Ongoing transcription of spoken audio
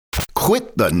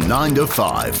Quit the 9 to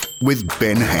 5 with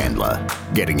Ben Handler,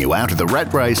 getting you out of the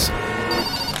rat race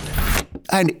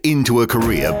and into a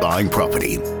career buying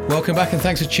property. Welcome back and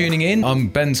thanks for tuning in. I'm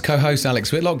Ben's co-host,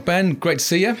 Alex Whitlock. Ben, great to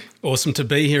see you. Awesome to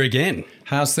be here again.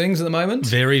 How's things at the moment?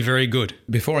 Very, very good.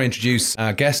 Before I introduce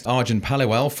our guest, Arjun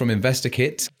Paliwal from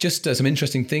InvestorKit, just some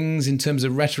interesting things in terms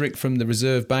of rhetoric from the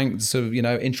Reserve Bank. So,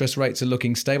 interest rates are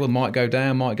looking stable, might go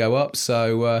down, might go up.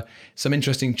 So some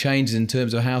interesting changes in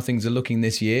terms of how things are looking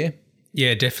this year.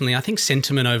 Yeah, definitely. I think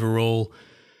sentiment overall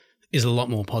is a lot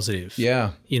more positive.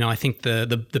 Yeah. I think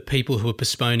the people who were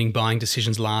postponing buying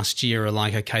decisions last year are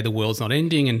like, okay, the world's not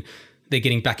ending and they're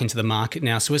getting back into the market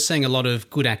now. So we're seeing a lot of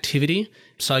good activity.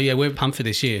 So yeah, we're pumped for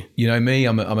this year. You know me,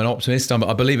 I'm an optimist.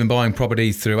 I believe in buying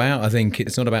property throughout. I think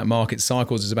it's not about market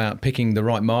cycles. It's about picking the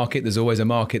right market. There's always a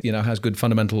market, has good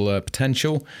fundamental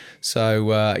potential.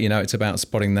 So, it's about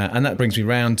spotting that. And that brings me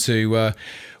round to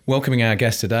welcoming our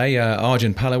guest today,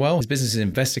 Arjun Paliwal. His business is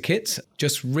InvestorKit.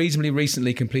 Just reasonably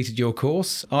recently completed your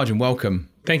course. Arjun, welcome.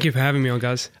 Thank you for having me on,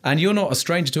 guys. And you're not a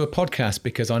stranger to a podcast,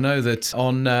 because I know that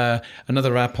on another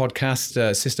of our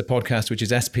podcast, sister podcast, which is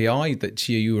SPI, that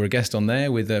you were a guest on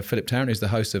there with Philip Tarrant, who's the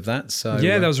host of that. So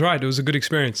yeah, that was right. It was a good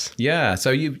experience. Yeah. So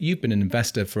you've been an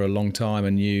investor for a long time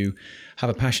and you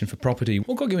have a passion for property.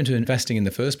 What got you into investing in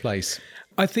the first place?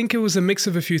 I think it was a mix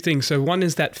of a few things. So one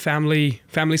is that family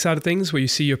side of things, where you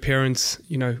see your parents,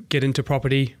 get into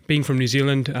property. Being from New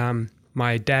Zealand,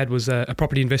 my dad was a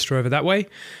property investor over that way.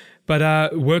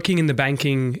 But working in the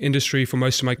banking industry for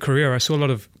most of my career, I saw a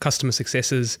lot of customer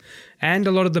successes and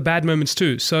a lot of the bad moments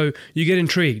too. So you get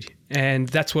intrigued, and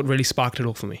that's what really sparked it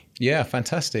all for me. Yeah,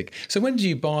 fantastic. So when did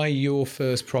you buy your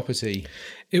first property?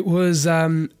 It was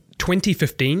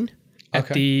 2015. At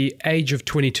the age of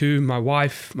 22, my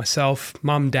wife, myself,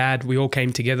 mum, dad, we all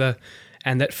came together.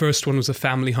 And that first one was a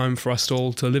family home for us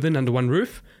all to live in under one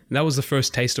roof. And that was the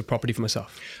first taste of property for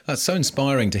myself. That's so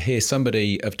inspiring to hear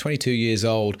somebody of 22 years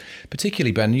old,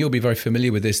 particularly, Ben, you'll be very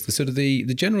familiar with this,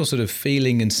 the general sort of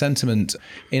feeling and sentiment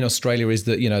in Australia is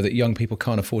that, that young people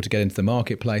can't afford to get into the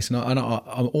marketplace. And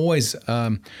I'm always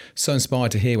so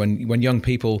inspired to hear when young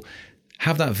people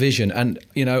have that vision and,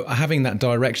 having that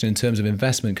direction in terms of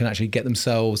investment can actually get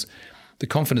themselves the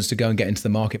confidence to go and get into the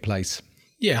marketplace.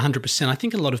 Yeah, 100%. I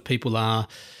think a lot of people are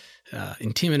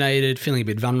intimidated, feeling a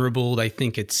bit vulnerable. They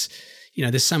think it's,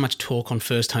 there's so much talk on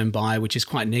first home buyer, which is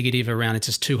quite negative around it's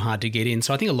just too hard to get in.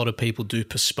 So I think a lot of people do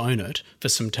postpone it for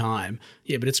some time.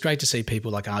 Yeah, but it's great to see people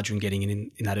like Arjun getting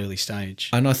in that early stage.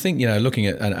 And I think, looking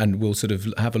at, and we'll sort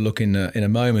of have a look in a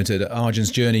moment at Arjun's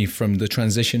journey from the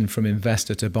transition from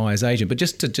investor to buyer's agent. But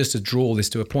just to draw this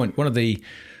to a point, one of the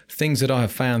things that I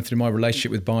have found through my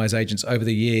relationship with buyer's agents over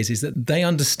the years is that they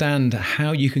understand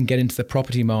how you can get into the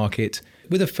property market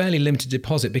with a fairly limited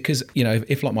deposit. Because,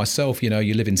 if like myself, you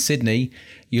live in Sydney,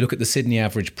 you look at the Sydney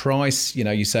average price,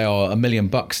 you say, $1 million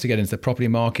to get into the property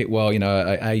market. Well, a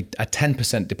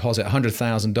 10% deposit,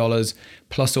 $100,000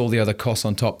 plus all the other costs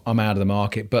on top, I'm out of the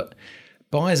market. But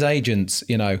buyer's agents,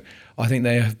 I think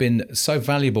they have been so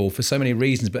valuable for so many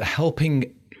reasons, but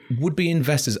helping would-be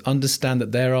investors understand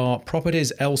that there are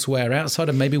properties elsewhere outside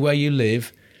of maybe where you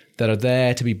live that are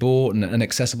there to be bought and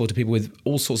accessible to people with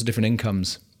all sorts of different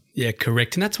incomes. Yeah,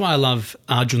 correct. And that's why I love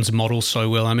Arjun's model so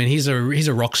well. I mean, he's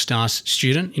a rock star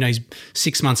student. He's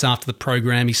 6 months after the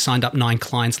program. He signed up 9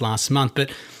 clients last month.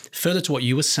 But further to what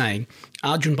you were saying,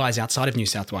 Arjun buys outside of New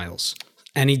South Wales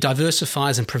and he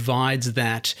diversifies and provides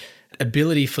that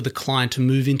ability for the client to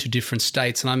move into different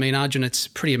states. And I mean, Arjun, it's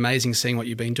pretty amazing seeing what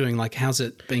you've been doing. Like, how's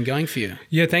it been going for you?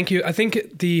 Yeah, thank you. I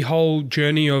think the whole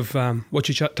journey of what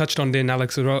you touched on then,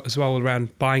 Alex, as well,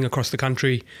 around buying across the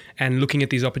country and looking at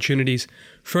these opportunities.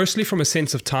 Firstly, from a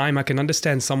sense of time, I can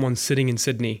understand someone sitting in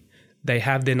Sydney. They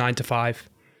have their 9 to 5.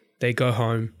 They go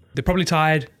home. They're probably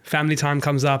tired. Family time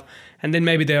comes up. And then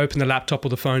maybe they open the laptop or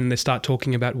the phone and they start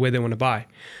talking about where they want to buy.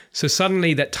 So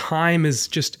suddenly that time is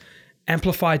just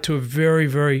amplified to a very,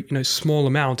 very small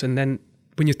amount. And then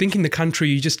when you're thinking the country,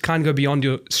 you just can't go beyond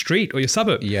your street or your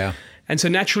suburb. Yeah. And so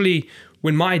naturally,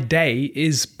 when my day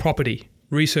is property,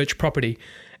 research property,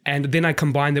 and then I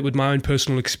combine that with my own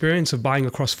personal experience of buying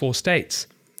across 4 states,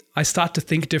 I start to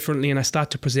think differently and I start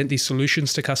to present these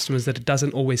solutions to customers that it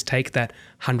doesn't always take that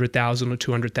 100,000 or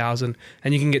 200,000,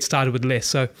 and you can get started with less.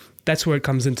 So that's where it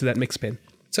comes into that mix, Ben.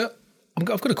 So I've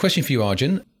got a question for you,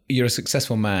 Arjun. You're a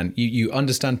successful man. You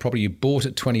understand property. You bought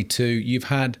at 22. You've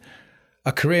had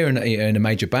a career in a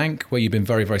major bank where you've been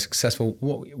very, very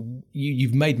successful.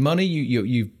 You've made money.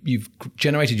 You've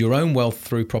generated your own wealth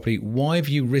through property. Why have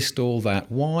you risked all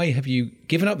that? Why have you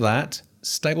given up that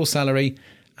stable salary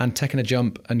and taken a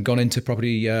jump and gone into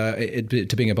property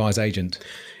to being a buyer's agent?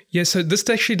 Yeah, so this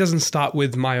actually doesn't start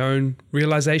with my own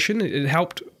realization. It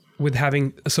helped with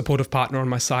having a supportive partner on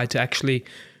my side to actually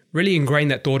really ingrain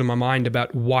that thought in my mind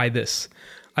about why this.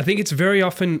 I think it's very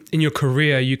often in your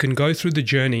career, you can go through the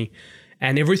journey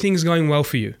and everything's going well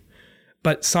for you.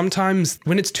 But sometimes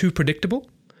when it's too predictable,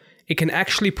 it can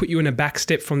actually put you in a back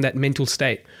step from that mental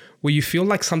state where you feel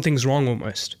like something's wrong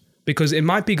almost. Because it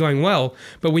might be going well,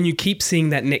 but when you keep seeing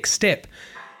that next step,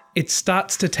 it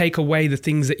starts to take away the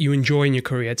things that you enjoy in your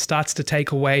career. It starts to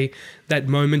take away that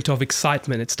moment of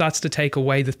excitement. It starts to take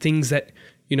away the things that,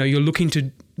 you're looking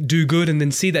to do good and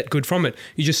then see that good from it.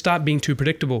 You just start being too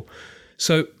predictable.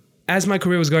 So as my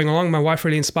career was going along, my wife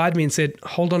really inspired me and said,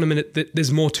 hold on a minute,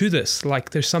 there's more to this.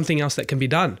 Like there's something else that can be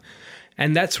done.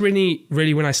 And that's really,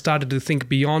 really when I started to think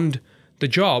beyond the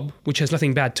job, which has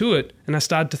nothing bad to it. And I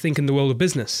started to think in the world of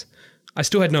business. I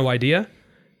still had no idea,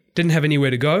 didn't have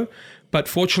anywhere to go. But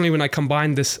fortunately, when I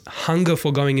combined this hunger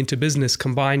for going into business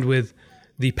combined with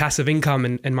the passive income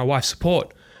and my wife's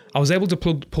support, I was able to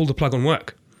pull the plug on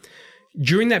work.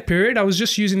 During that period, I was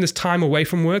just using this time away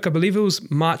from work. I believe it was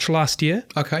March last year.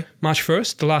 Okay. March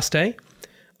 1st, the last day,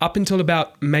 up until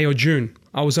about May or June.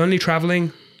 I was only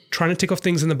traveling, trying to tick off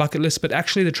things in the bucket list, but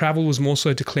actually the travel was more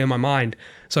so to clear my mind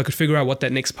so I could figure out what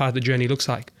that next part of the journey looks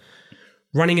like.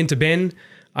 Running into Ben,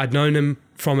 I'd known him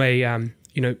from a,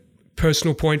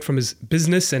 personal point from his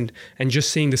business and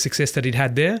just seeing the success that he'd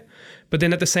had there. But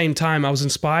then at the same time, I was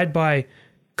inspired by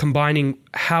combining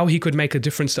how he could make a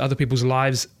difference to other people's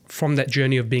lives from that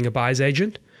journey of being a buyer's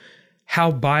agent,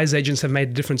 how buyer's agents have made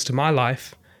a difference to my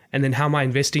life, and then how my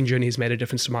investing journey has made a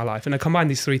difference to my life. And I combined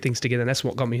these three things together, and that's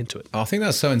what got me into it. I think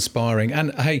that's so inspiring.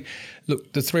 And hey,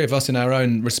 look, the three of us in our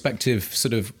own respective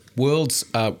sort of worlds,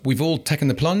 we've all taken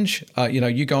the plunge.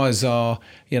 You guys are,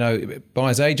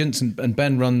 buyer's agents, and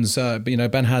Ben runs,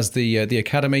 Ben has the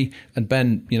academy, and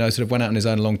Ben, sort of went out on his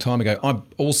own a long time ago. I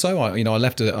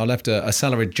left a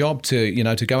salaried job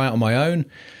to go out on my own.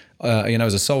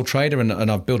 As a sole trader,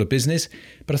 and I've built a business.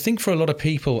 But I think for a lot of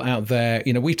people out there,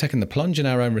 we've taken the plunge in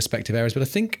our own respective areas. But I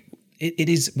think it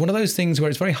is one of those things where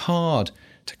it's very hard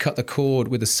to cut the cord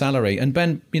with a salary. And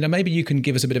Ben, maybe you can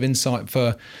give us a bit of insight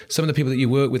for some of the people that you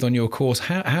work with on your course.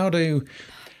 How do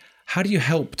you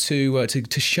help to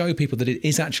show people that it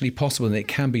is actually possible and it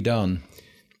can be done?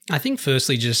 I think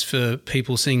firstly, just for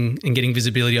people seeing and getting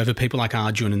visibility over people like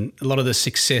Arjun and a lot of the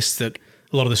success that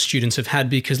a lot of the students have had,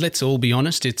 because let's all be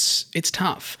honest, it's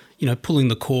tough, pulling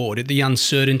the cord, the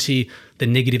uncertainty, the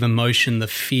negative emotion, the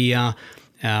fear,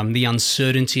 the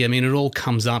uncertainty. I mean, it all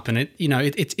comes up and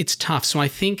it's tough. So I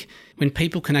think when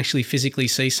people can actually physically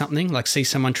see something, like see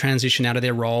someone transition out of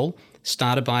their role,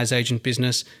 start a buyer's agent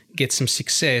business, get some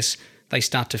success, they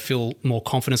start to feel more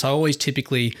confidence. I always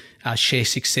typically share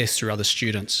success through other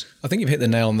students. I think you've hit the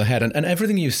nail on the head. And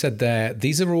everything you've said there,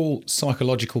 these are all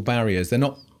psychological barriers. They're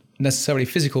not necessarily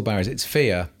physical barriers. It's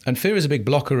fear, and fear is a big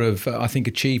blocker of I think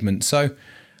achievement. So,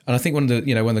 and I think one of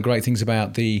the great things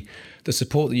about the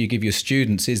support that you give your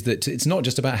students is that it's not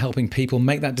just about helping people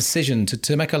make that decision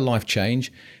to make a life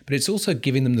change, but it's also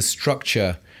giving them the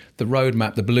structure, the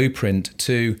roadmap, the blueprint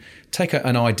to take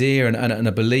an idea and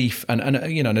a belief and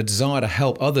a desire to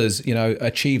help others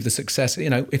achieve the success.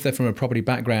 If they're from a property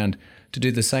background, to do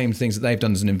the same things that they've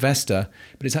done as an investor,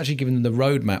 but it's actually giving them the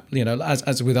roadmap,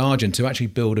 as with Arjun, to actually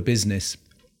build a business.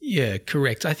 Yeah,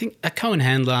 correct. I think at Cohen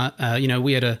Handler,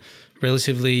 we had a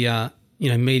relatively,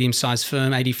 medium-sized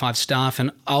firm, 85 staff,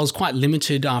 and I was quite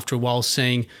limited after a while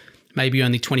seeing maybe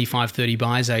only 25, 30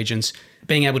 buyer's agents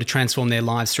being able to transform their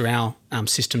lives through our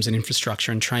systems and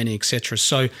infrastructure and training, etc.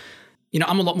 So,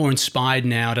 I'm a lot more inspired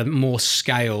now to more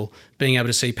scale, being able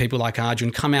to see people like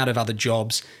Arjun come out of other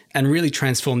jobs and really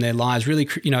transform their lives, really,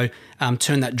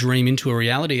 turn that dream into a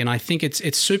reality. And I think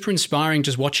it's super inspiring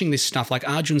just watching this stuff. Like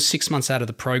Arjun's 6 months out of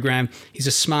the program. He's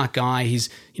a smart guy. He's,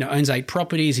 owns 8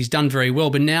 properties. He's done very well,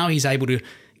 but now he's able to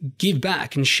give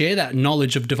back and share that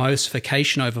knowledge of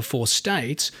diversification over 4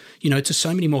 states, to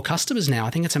so many more customers now. I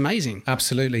think it's amazing.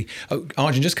 Absolutely. Oh,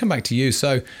 Arjun, just come back to you.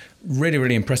 So really,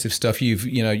 really impressive stuff.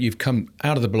 You've come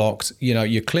out of the blocks.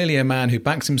 You're clearly a man who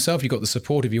backs himself. You've got the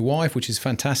support of your wife, which is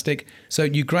fantastic. So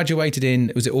you graduated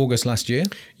in, was it August last year?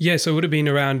 Yeah, so it would have been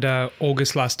around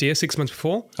August last year, 6 months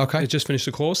before. Okay. I just finished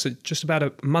the course, just about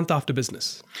a month after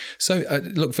business. So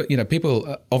look, for,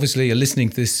 people obviously are listening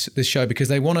to this show because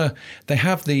they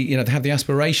have the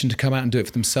aspiration to come out and do it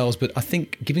for themselves. But I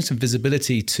think giving some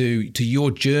visibility to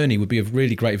your journey would be of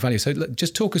really great value. So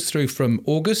just talk us through from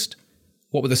August.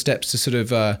 What were the steps to sort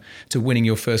of to winning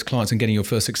your first clients and getting your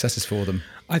first successes for them?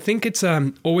 I think it's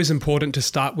always important to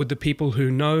start with the people who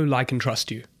know, like, and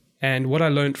trust you. And what I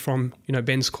learned from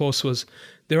Ben's course was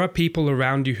there are people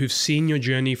around you who've seen your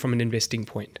journey from an investing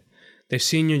point. They've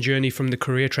seen your journey from the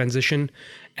career transition,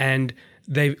 and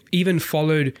they've even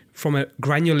followed from a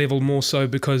granular level more so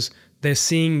because they're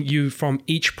seeing you from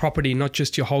each property, not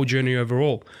just your whole journey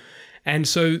overall. And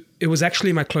so it was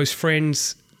actually my close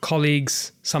friends,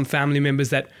 colleagues, some family members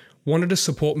that wanted to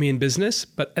support me in business,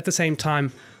 but at the same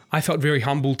time, I felt very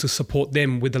humbled to support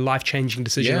them with the life-changing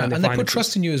decision around their and they finances. put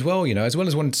trust in you as well, as well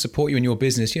as wanting to support you in your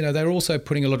business. They're also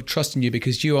putting a lot of trust in you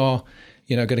because you are,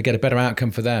 going to get a better outcome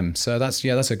for them. So that's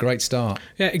a great start.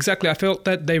 Yeah, exactly. I felt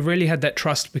that they really had that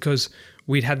trust because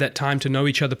we'd had that time to know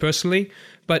each other personally.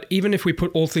 But even if we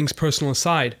put all things personal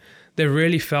aside, they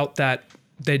really felt that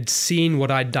they'd seen what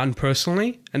I'd done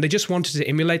personally and they just wanted to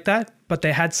emulate that, but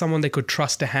they had someone they could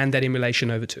trust to hand that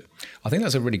emulation over to. I think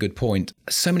that's a really good point.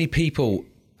 So many people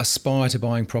aspire to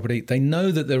buying property. They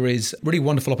know that there is really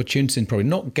wonderful opportunities in property,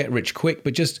 not get rich quick,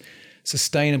 but just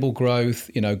sustainable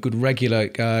growth, good regular,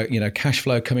 cash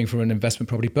flow coming from an investment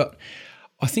property. But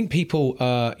I think people,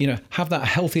 have that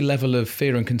healthy level of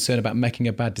fear and concern about making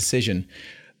a bad decision.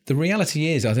 The reality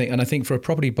is, I think for a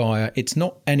property buyer, it's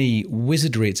not any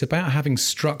wizardry. It's about having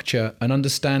structure and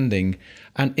understanding,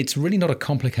 and it's really not a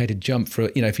complicated jump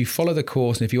for, if you follow the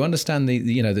course and if you understand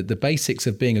the basics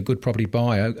of being a good property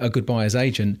buyer, a good buyer's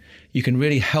agent, you can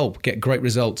really help get great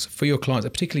results for your clients,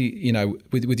 particularly,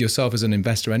 with yourself as an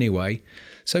investor anyway.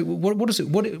 So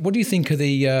what do you think are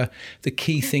the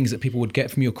key things that people would get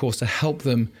from your course to help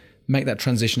them make that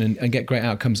transition and get great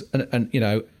outcomes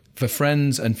and for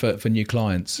friends and for new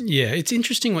clients? Yeah, it's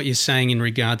interesting what you're saying in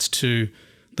regards to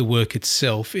the work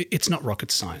itself. It's not rocket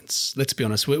science. Let's be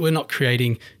honest. We're not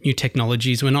creating new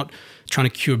technologies. We're not trying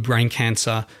to cure brain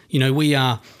cancer. We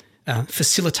are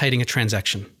facilitating a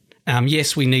transaction.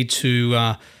 Yes, we need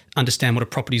to understand what a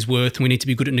property's worth, and we need to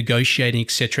be good at negotiating,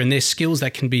 etc. And there's skills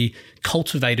that can be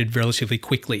cultivated relatively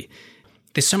quickly.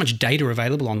 There's so much data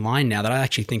available online now that I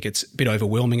actually think it's a bit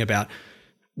overwhelming about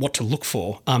what to look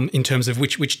for in terms of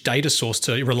which data source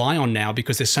to rely on now,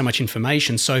 because there's so much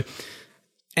information. So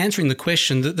answering the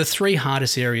question, the three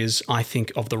hardest areas, I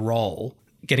think, of the role: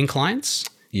 getting clients,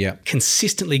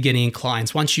 consistently getting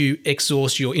clients. Once you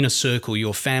exhaust your inner circle,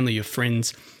 your family, your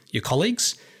friends, your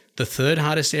colleagues, the third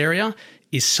hardest area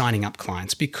is signing up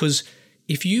clients. Because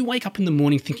if you wake up in the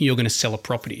morning thinking you're going to sell a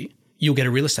property, you'll get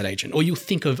a real estate agent, or you'll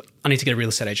think of, I need to get a real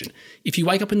estate agent. If you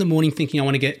wake up in the morning thinking I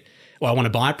want to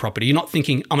buy a property, you're not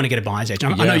thinking I'm going to get a buyer's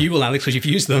agent. I know you will, Alex, because you've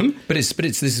used them. But this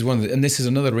is this is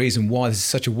another reason why this is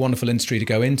such a wonderful industry to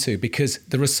go into, because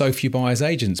there are so few buyer's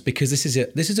agents. Because this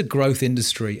is a growth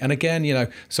industry. And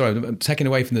again, sorry, I'm taking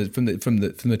away from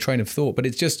the train of thought, but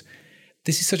it's just,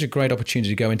 this is such a great opportunity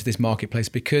to go into this marketplace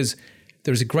because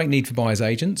there is a great need for buyer's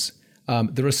agents.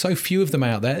 There are so few of them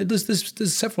out there.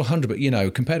 There's several hundred,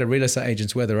 but compared to real estate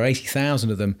agents where there are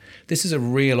 80,000 of them, this is a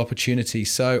real opportunity.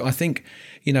 So I think,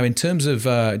 in terms of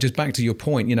just back to your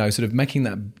point, sort of making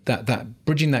that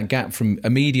bridging that gap from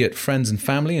immediate friends and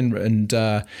family and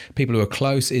people who are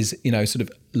close is, sort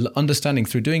of understanding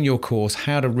through doing your course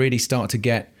how to really start to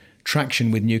get traction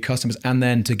with new customers, and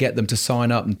then to get them to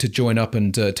sign up and to join up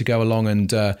and to go along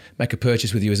and make a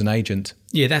purchase with you as an agent.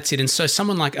 Yeah, that's it. And so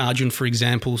someone like Arjun, for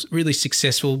example, really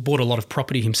successful, bought a lot of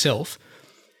property himself.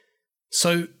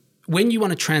 So when you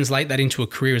want to translate that into a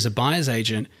career as a buyer's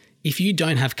agent, if you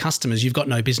don't have customers, you've got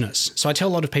no business. So I tell a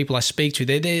lot of people I speak to,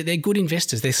 they're good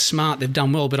investors, they're smart, they've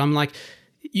done well, but I'm like,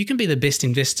 you can be the best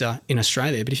investor in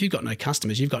Australia, but if you've got no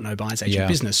customers, you've got no buyer's agent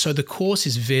business. So the course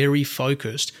is very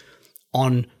focused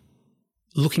on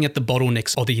looking at the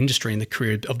bottlenecks of the industry in the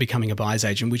career of becoming a buyer's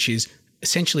agent, which is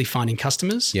essentially finding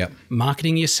customers,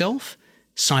 marketing yourself,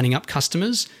 signing up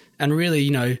customers, and really,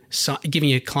 giving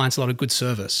your clients a lot of good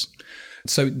service.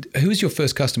 So who was your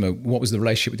first customer? What was the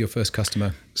relationship with your first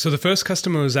customer? So the first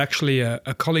customer was actually a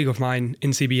colleague of mine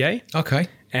in CBA. Okay.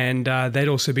 And they'd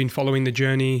also been following the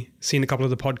journey, seen a couple of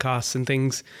the podcasts and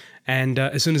things. And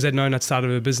as soon as they'd known I'd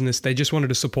started a business, they just wanted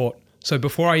to support. So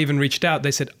before I even reached out, they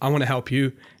said, I want to help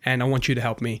you and I want you to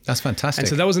help me. That's fantastic. And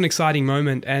so that was an exciting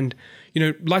moment. And,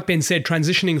 like Ben said,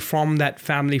 transitioning from that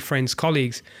family, friends,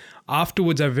 colleagues,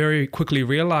 afterwards I very quickly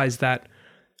realized that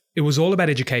it was all about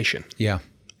education. Yeah.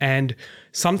 And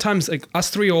sometimes like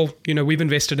us three all, we've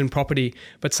invested in property,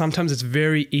 but sometimes it's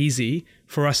very easy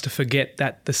for us to forget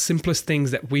that the simplest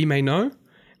things that we may know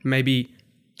may be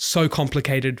so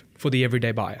complicated for the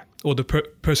everyday buyer or the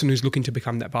person who's looking to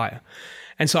become that buyer.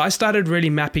 And so I started really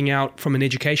mapping out from an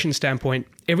education standpoint,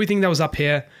 everything that was up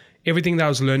here, everything that I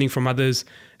was learning from others,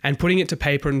 and putting it to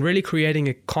paper and really creating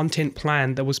a content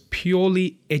plan that was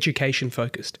purely education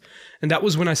focused. And that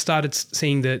was when I started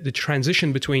seeing the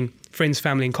transition between friends,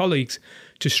 family, and colleagues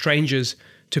to strangers,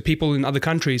 to people in other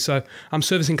countries. So I'm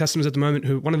servicing customers at the moment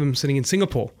who, one of them sitting in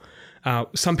Singapore.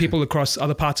 some people across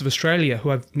other parts of Australia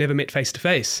who I've never met face to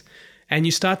face. And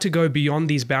you start to go beyond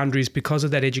these boundaries because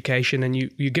of that education, and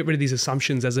you get rid of these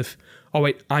assumptions as if, oh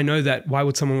wait, I know that. Why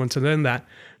would someone want to learn that?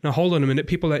 Now hold on a minute.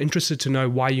 People are interested to know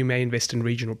why you may invest in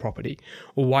regional property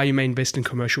or why you may invest in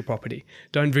commercial property.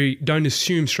 Don't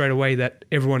assume straight away that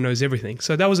everyone knows everything.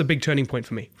 So that was a big turning point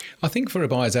for me. I think for a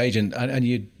buyer's agent, and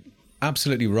you're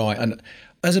absolutely right. And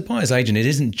as a buyer's agent, it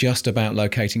isn't just about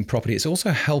locating property. It's also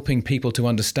helping people to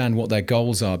understand what their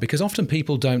goals are, because often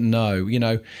people don't know.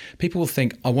 People will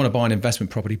think, I want to buy an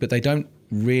investment property, but they don't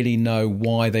really know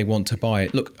why they want to buy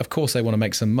it. Look, of course, they want to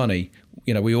make some money.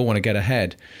 We all want to get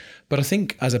ahead. But I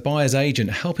think as a buyer's agent,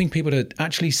 helping people to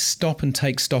actually stop and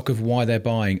take stock of why they're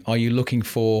buying. Are you looking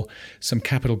for some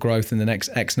capital growth in the next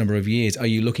X number of years? Are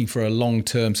you looking for a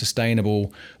long-term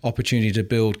sustainable opportunity to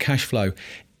build cash flow?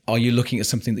 Are you looking at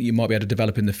something that you might be able to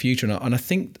develop in the future? And I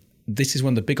think this is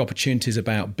one of the big opportunities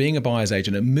about being a buyer's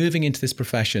agent and moving into this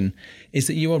profession, is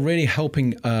that you are really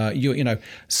helping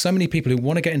so many people who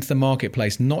want to get into the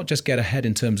marketplace, not just get ahead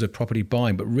in terms of property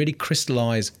buying, but really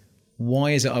crystallize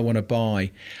why is it I want to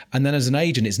buy. And then as an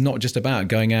agent, it's not just about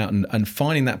going out and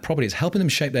finding that property, it's helping them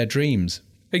shape their dreams.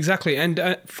 Exactly.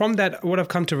 And from that, what I've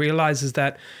come to realize is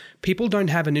that people don't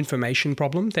have an information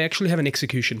problem. They actually have an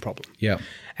execution problem. Yeah.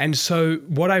 And so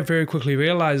what I very quickly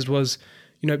realized was,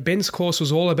 Ben's course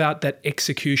was all about that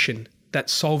execution, that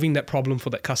solving that problem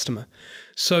for that customer.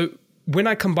 So when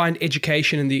I combined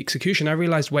education and the execution, I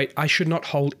realized, wait, I should not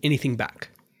hold anything back.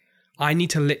 I need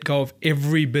to let go of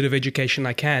every bit of education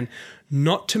I can,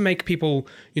 not to make people,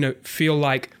 feel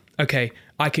like, okay,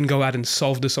 I can go out and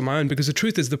solve this on my own, because the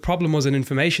truth is the problem wasn't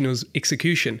information, it was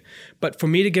execution. But for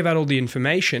me to give out all the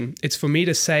information, it's for me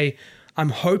to say, I'm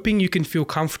hoping you can feel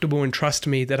comfortable and trust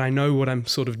me that I know what I'm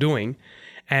sort of doing.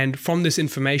 And from this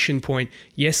information point,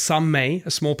 yes, a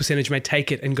small percentage may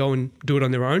take it and go and do it on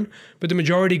their own, but the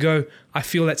majority go, I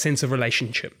feel that sense of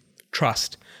relationship,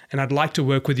 trust, and I'd like to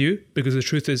work with you, because the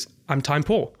truth is I'm time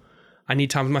poor. I need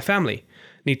time with my family,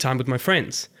 need time with my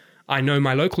friends. I know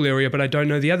my local area, but I don't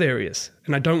know the other areas,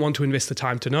 and I don't want to invest the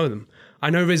time to know them. I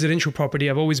know residential property.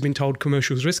 I've always been told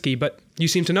commercial is risky, but you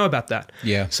seem to know about that.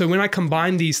 Yeah. So when I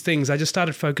combine these things, I just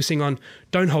started focusing on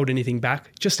don't hold anything back,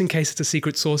 just in case it's a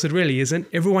secret sauce. It really isn't.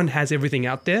 Everyone has everything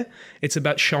out there. It's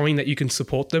about showing that you can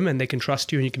support them and they can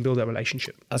trust you and you can build that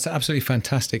relationship. That's absolutely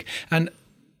fantastic. And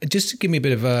just to give me a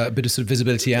bit of sort of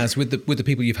visibility, as with the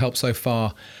people you've helped so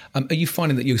far, are you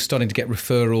finding that you're starting to get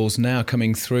referrals now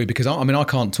coming through? Because I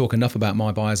can't talk enough about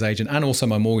my buyer's agent and also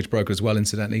my mortgage broker as well,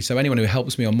 incidentally. So anyone who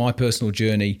helps me on my personal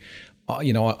journey,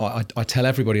 I tell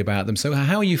everybody about them. So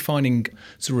how are you finding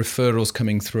sort of referrals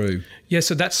coming through? Yeah,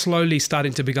 so that's slowly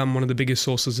starting to become one of the biggest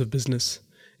sources of business.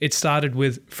 It started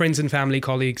with friends and family,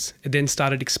 colleagues. It then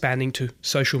started expanding to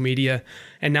social media.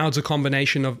 And now it's a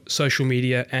combination of social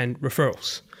media and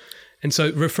referrals. And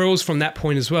so referrals from that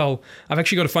point as well. I've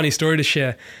actually got a funny story to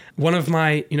share. One of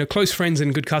my close friends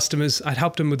and good customers, I'd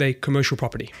helped him with a commercial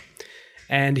property.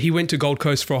 And he went to Gold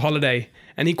Coast for a holiday.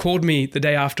 And he called me the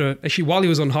day after, actually while he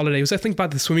was on holiday. He was, I think, by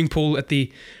the swimming pool at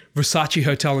the Versace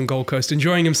Hotel in Gold Coast,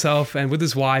 enjoying himself and with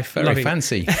his wife. Very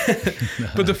fancy.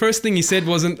 But the first thing he said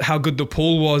wasn't how good the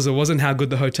pool was or wasn't how good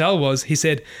the hotel was. He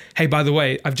said, hey, by the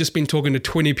way, I've just been talking to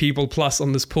 20 people plus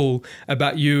on this pool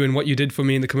about you and what you did for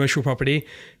me in the commercial property.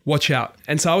 Watch out.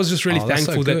 And so I was just really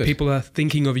thankful that people are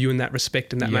thinking of you in that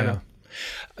respect, in that manner.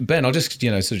 Ben, I'll just,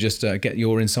 get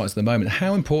your insights at the moment.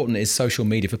 How important is social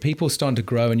media for people starting to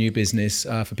grow a new business,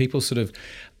 for people sort of,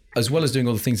 as well as doing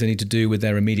all the things they need to do with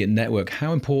their immediate network?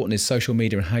 How important is social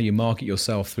media and how you market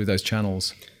yourself through those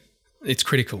channels? It's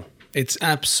critical. It's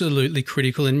absolutely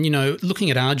critical. And,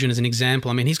 looking at Arjun as an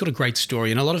example, he's got a great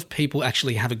story, and a lot of people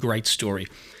actually have a great story.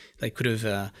 They could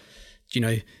have,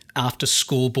 after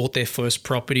school bought their first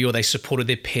property, or they supported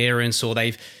their parents, or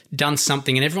they've done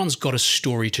something, and everyone's got a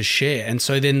story to share. And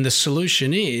so then the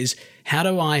solution is, how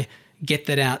do I get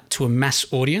that out to a mass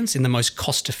audience in the most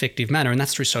cost-effective manner? And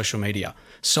that's through social media.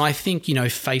 So I think,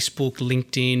 Facebook,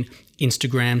 LinkedIn,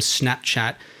 Instagram,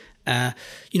 Snapchat,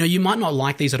 you might not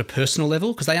like these at a personal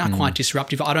level because they are quite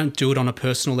disruptive. I don't do it on a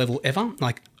personal level ever.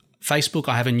 Like Facebook,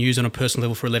 I haven't used on a personal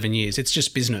level for 11 years. It's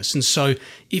just business. And so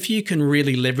if you can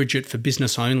really leverage it for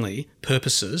business only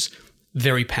purposes,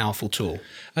 very powerful tool.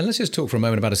 And let's just talk for a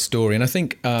moment about a story. And I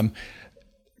think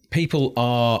people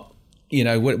are,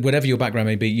 whatever your background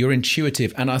may be, you're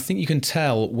intuitive. And I think you can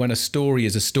tell when a story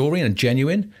is a story and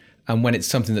genuine, and when it's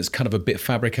something that's kind of a bit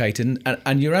fabricated.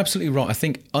 And you're absolutely right. I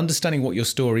think understanding what your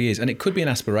story is, and it could be an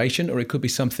aspiration, or it could be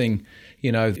something,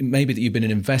 maybe that you've been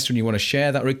an investor and you want to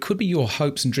share that, or it could be your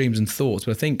hopes and dreams and thoughts.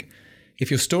 But I think If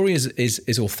your story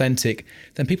is authentic,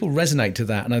 then people resonate to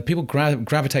that, and people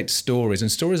gravitate to stories,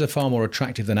 and stories are far more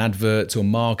attractive than adverts or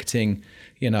marketing.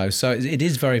 So it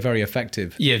is very, very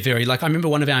effective. Yeah, very. Like I remember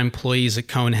one of our employees at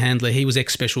Cohen Handler, he was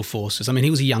ex-Special Forces. I mean, he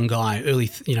was a young guy,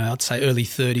 I'd say early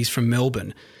 30s from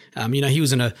Melbourne. He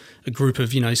was in a group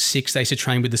of, 6. They used to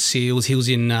train with the SEALs. He was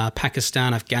in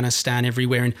Pakistan, Afghanistan,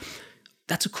 everywhere. And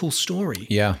that's a cool story.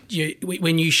 Yeah.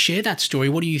 When you share that story,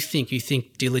 what do you think? You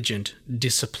think diligent,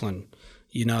 discipline,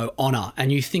 honor,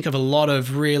 and you think of a lot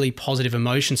of really positive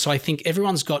emotions. So I think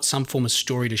everyone's got some form of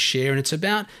story to share, and it's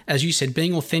about, as you said,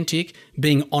 being authentic,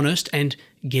 being honest, and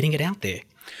getting it out there.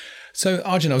 So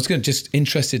Arjun, I was just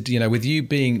interested, with you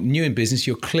being new in business,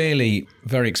 you're clearly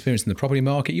very experienced in the property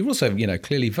market. You're also,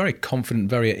 clearly very confident,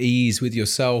 very at ease with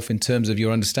yourself in terms of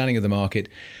your understanding of the market.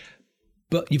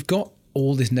 But you've got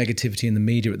all this negativity in the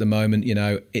media at the moment,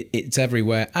 it's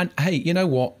everywhere. And hey, you know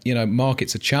what?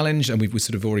 Markets are challenged, and we've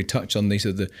sort of already touched on these,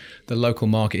 the local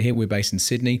market here. We're based in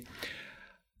Sydney.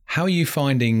 How are you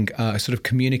finding sort of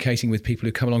communicating with people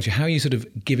who come along to you? How are you sort of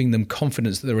giving them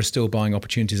confidence that there are still buying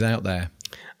opportunities out there?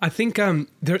 I think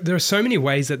there are so many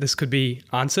ways that this could be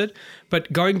answered,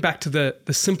 but going back to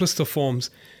the simplest of forms,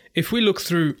 if we look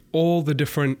through all the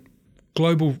different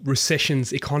global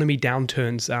recessions, economy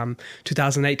downturns,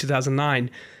 2008, 2009,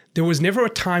 there was never a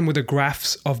time where the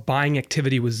graphs of buying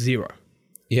activity was zero.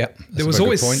 Yeah, there was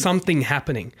always something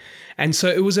happening. And so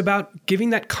it was about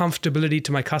giving that comfortability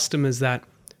to my customers that,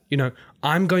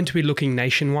 I'm going to be looking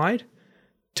nationwide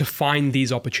to find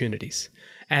these opportunities.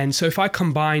 And so if I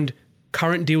combined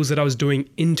current deals that I was doing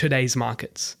in today's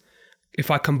markets,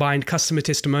 if I combined customer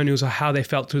testimonials of how they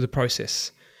felt through the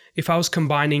process, if I was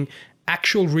combining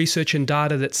actual research and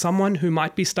data that someone who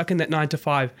might be stuck in that 9 to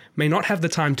 5 may not have the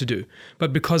time to do,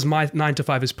 but because my 9 to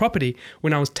 5 is property,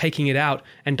 when I was taking it out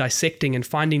and dissecting and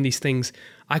finding these things,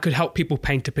 I could help people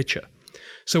paint a picture.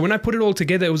 So when I put it all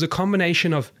together, it was a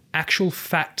combination of actual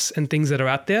facts and things that are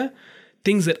out there,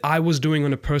 things that I was doing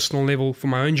on a personal level for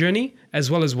my own journey,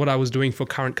 as well as what I was doing for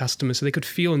current customers, so they could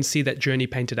feel and see that journey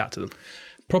painted out to them.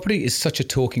 Property is such a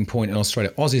talking point in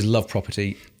Australia. Aussies love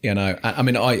property.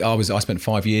 I spent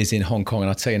 5 years in Hong Kong, and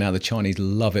I tell you now, the Chinese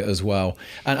love it as well.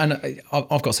 And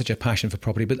I've got such a passion for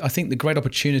property. But I think the great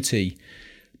opportunity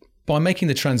by making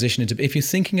the transition into, if you're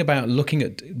thinking about looking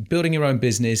at building your own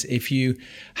business, if you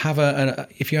have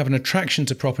an attraction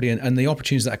to property and the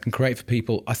opportunities that can create for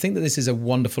people, I think that this is a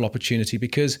wonderful opportunity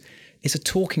because it's a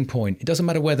talking point. It doesn't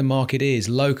matter where the market is,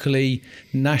 locally,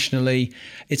 nationally,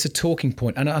 it's a talking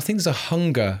point. And I think there's a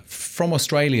hunger from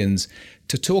Australians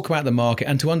to talk about the market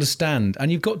and to understand.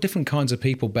 And you've got different kinds of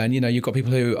people, Ben. You've got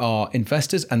people who are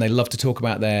investors and they love to talk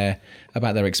about their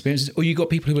experiences, or you've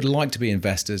got people who would like to be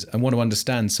investors and want to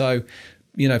understand. So,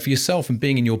 for yourself and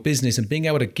being in your business and being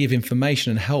able to give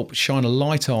information and help shine a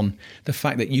light on the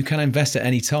fact that you can invest at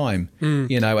any time,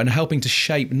 and helping to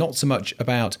shape not so much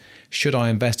about should I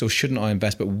invest or shouldn't I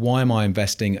invest, but why am I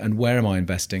investing and where am I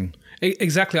investing?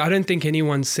 Exactly. I don't think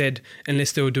anyone said,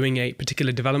 unless they were doing a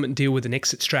particular development deal with an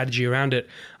exit strategy around it,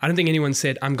 I don't think anyone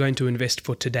said, I'm going to invest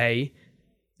for today.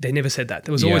 They never said that.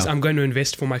 There was always, I'm going to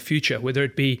invest for my future, whether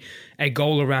it be a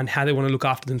goal around how they want to look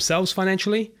after themselves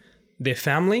financially, their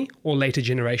family, or later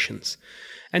generations.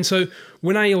 And so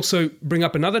when I also bring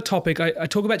up another topic, I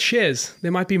talk about shares.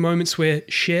 There might be moments where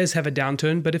shares have a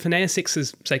downturn, but if an ASX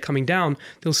is, say, coming down,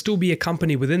 there'll still be a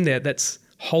company within there that's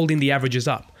holding the averages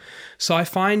up. So I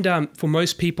find for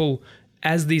most people,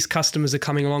 as these customers are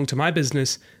coming along to my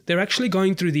business, they're actually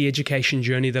going through the education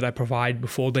journey that I provide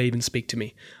before they even speak to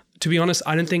me. To be honest,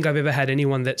 I don't think I've ever had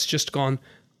anyone that's just gone,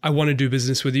 I want to do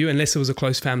business with you, unless it was a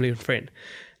close family and friend.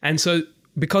 And so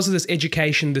because of this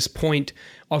education, this point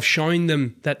of showing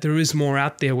them that there is more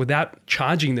out there without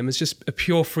charging them, it's just a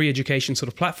pure free education sort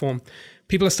of platform,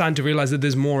 people are starting to realize that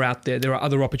there's more out there. There are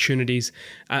other opportunities.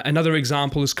 Another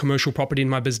example is commercial property in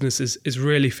my business is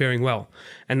really faring well.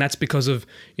 And that's because of,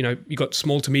 you've got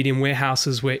small to medium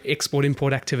warehouses where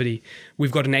export-import activity.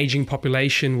 We've got an aging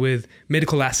population with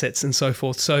medical assets and so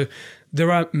forth. So there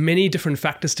are many different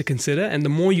factors to consider. And the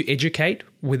more you educate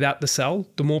without the sell,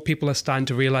 the more people are starting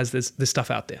to realize there's stuff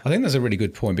out there. I think that's a really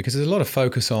good point because there's a lot of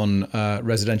focus on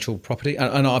residential property.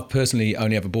 And I've personally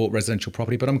only ever bought residential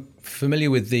property, but I'm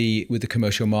familiar with the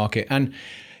commercial market. And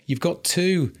you've got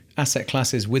two asset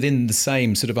classes within the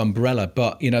same sort of umbrella,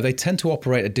 but they tend to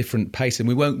operate at different pace. And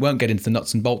we won't get into the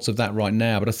nuts and bolts of that right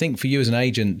now. But I think for you as an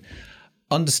agent,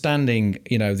 understanding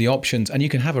the options, and you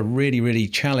can have a really, really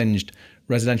challenged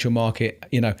residential market,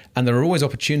 and there are always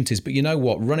opportunities. But you know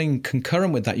what? Running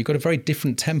concurrent with that, you've got a very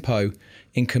different tempo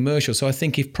in commercial. So I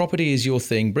think if property is your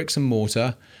thing, bricks and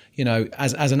mortar,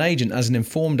 as an agent, as an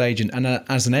informed agent, and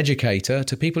as an educator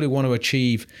to people who want to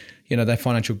achieve, their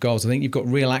financial goals, I think you've got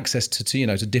real access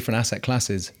to different asset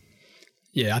classes.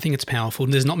 Yeah, I think it's powerful.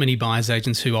 There's not many buyers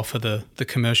agents who offer the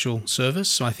commercial service.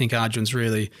 So I think Arjun's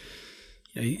really,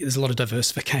 there's a lot of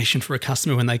diversification for a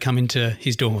customer when they come into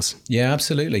his doors. Yeah,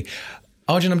 absolutely.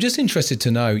 Arjun, I'm just interested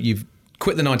to know, you've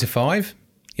quit the 9 to 5,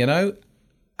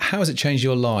 how has it changed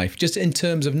your life? Just in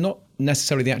terms of not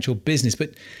necessarily the actual business,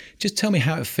 but just tell me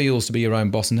how it feels to be your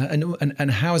own boss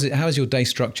and how is your day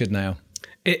structured now?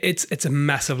 It's a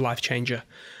massive life changer.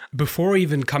 Before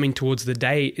even coming towards the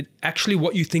day, actually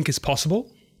what you think is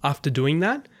possible after doing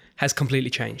that has completely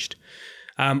changed.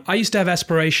 I used to have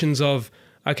aspirations of,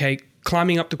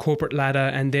 climbing up the corporate ladder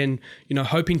and then,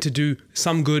 hoping to do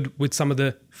some good with some of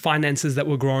the finances that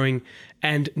were growing.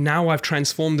 And now I've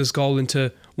transformed this goal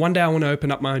into one day I want to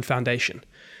open up my own foundation.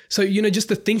 So, just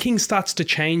the thinking starts to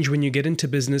change when you get into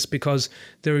business because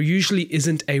there usually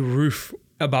isn't a roof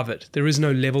above it. There is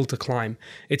no level to climb.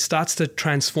 It starts to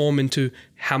transform into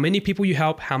how many people you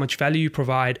help, how much value you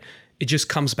provide. It just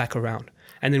comes back around.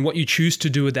 And then what you choose to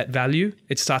do with that value,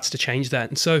 it starts to change that.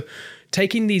 And so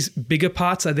taking these bigger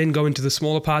parts, I then go into the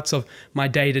smaller parts of my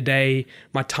day-to-day,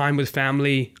 my time with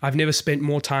family. I've never spent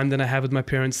more time than I have with my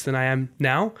parents than I am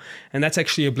now. And that's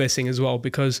actually a blessing as well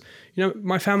because,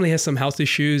 my family has some health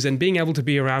issues and being able to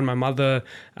be around my mother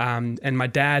and my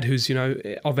dad who's,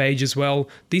 of age as well,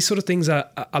 these sort of things are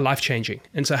life-changing.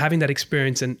 And so having that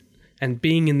experience and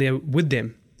being in there with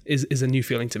them is a new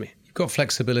feeling to me. You've got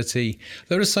flexibility.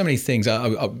 There are so many things.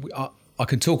 I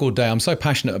can talk all day. I'm so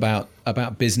passionate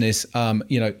about business. I'm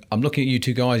looking at you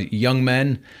two guys, young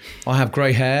men. I have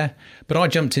grey hair, but I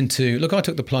jumped I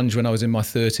took the plunge when I was in my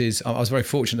 30s. I was very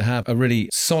fortunate to have a really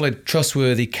solid,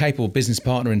 trustworthy, capable business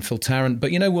partner in Phil Tarrant.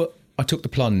 But you know what? I took the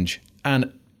plunge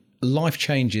and life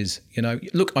changes.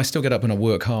 Look, I still get up and I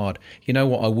work hard. You know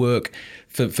what? I work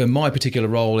for my particular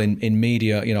role in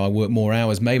media. I work more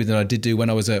hours maybe than I did do when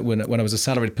I was a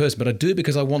salaried person, but I do it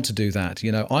because I want to do that.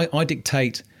 I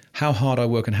dictate how hard I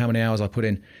work and how many hours I put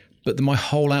in. But my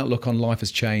whole outlook on life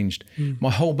has changed. My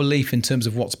whole belief in terms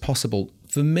of what's possible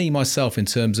for me, myself, in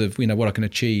terms of, what I can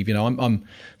achieve. I'm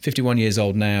 51 years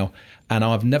old now, and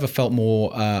I've never felt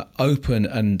more open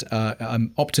and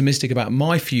I'm optimistic about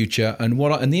my future and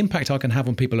and the impact I can have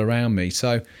on people around me.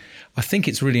 So I think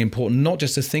it's really important not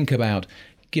just to think about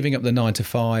giving up the 9 to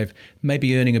 5,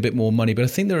 maybe earning a bit more money, but I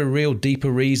think there are real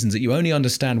deeper reasons that you only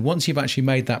understand once you've actually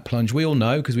made that plunge. We all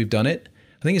know because we've done it.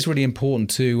 I think it's really important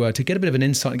to get a bit of an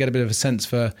insight and get a bit of a sense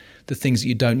for the things that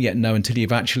you don't yet know until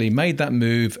you've actually made that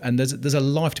move. And there's a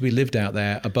life to be lived out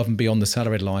there above and beyond the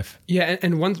salaried life. Yeah,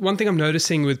 and one thing I'm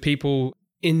noticing with people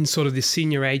in sort of the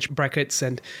senior age brackets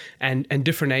and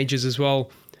different ages as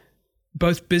well,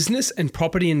 both business and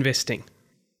property investing,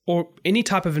 or any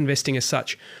type of investing as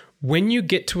such, when you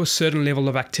get to a certain level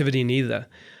of activity in either,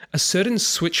 a certain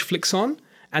switch flicks on,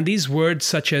 and these words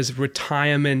such as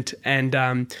retirement and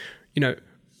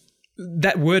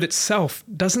that word itself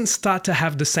doesn't start to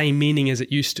have the same meaning as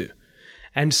it used to.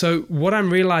 And so what I'm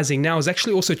realizing now is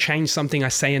actually also changed something I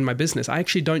say in my business. I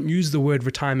actually don't use the word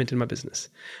retirement in my business.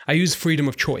 I use freedom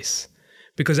of choice.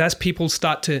 Because as people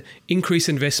start to increase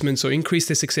investments or increase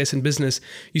their success in business,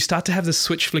 you start to have this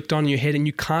switch flicked on in your head and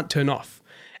you can't turn off.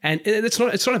 And it's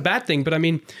not a bad thing, but I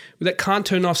mean, that can't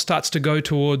turn off starts to go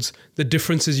towards the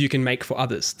differences you can make for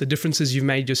others, the differences you've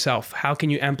made yourself. How can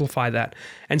you amplify that?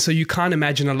 And so you can't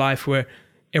imagine a life where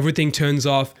everything turns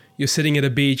off, you're sitting at a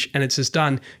beach and it's just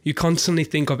done. You constantly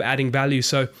think of adding value.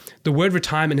 So the word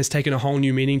retirement has taken a whole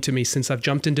new meaning to me since I've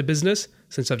jumped into business,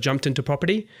 since I've jumped into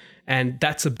property. And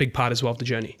that's a big part as well of the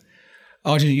journey.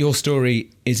 Arjun, your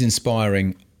story is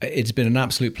inspiring. It's been an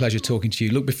absolute pleasure talking to you.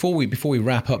 Look, before we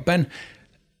wrap up, Ben,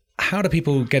 how do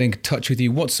people get in touch with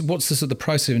you? What's the sort of the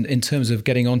process in terms of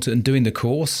getting onto and doing the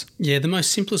course? Yeah, the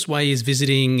most simplest way is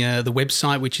visiting the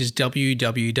website, which is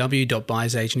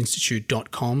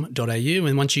www.buyersagentinstitute.com.au.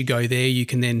 And once you go there, you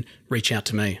can then reach out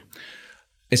to me.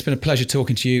 It's been a pleasure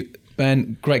talking to you,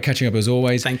 Ben. Great catching up as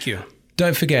always. Thank you.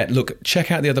 Don't forget, look,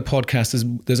 check out the other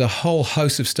podcasts. There's a whole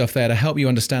host of stuff there to help you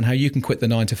understand how you can quit the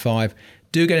 9 to 5.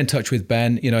 Do get in touch with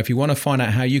Ben. If you want to find out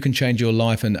how you can change your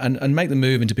life and make the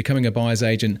move into becoming a buyer's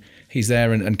agent, he's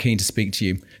there and keen to speak to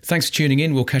you. Thanks for tuning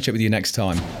in. We'll catch up with you next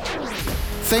time.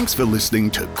 Thanks for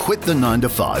listening to Quit the 9 to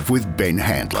 5 with Ben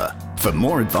Handler. For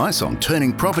more advice on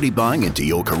turning property buying into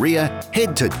your career,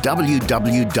 head to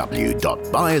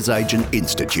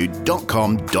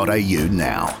www.buyersagentinstitute.com.au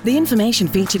now. The information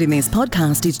featured in this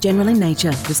podcast is general in nature,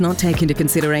 does not take into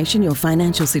consideration your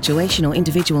financial situation or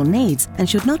individual needs, and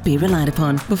should not be relied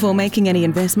upon. Before making any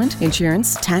investment,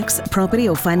 insurance, tax, property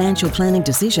or financial planning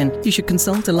decision, you should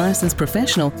consult a licensed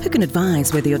professional who can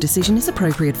advise whether your decision is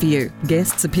appropriate for you.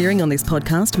 Guests appearing on this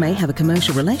podcast may have a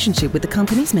commercial relationship with the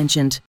companies mentioned.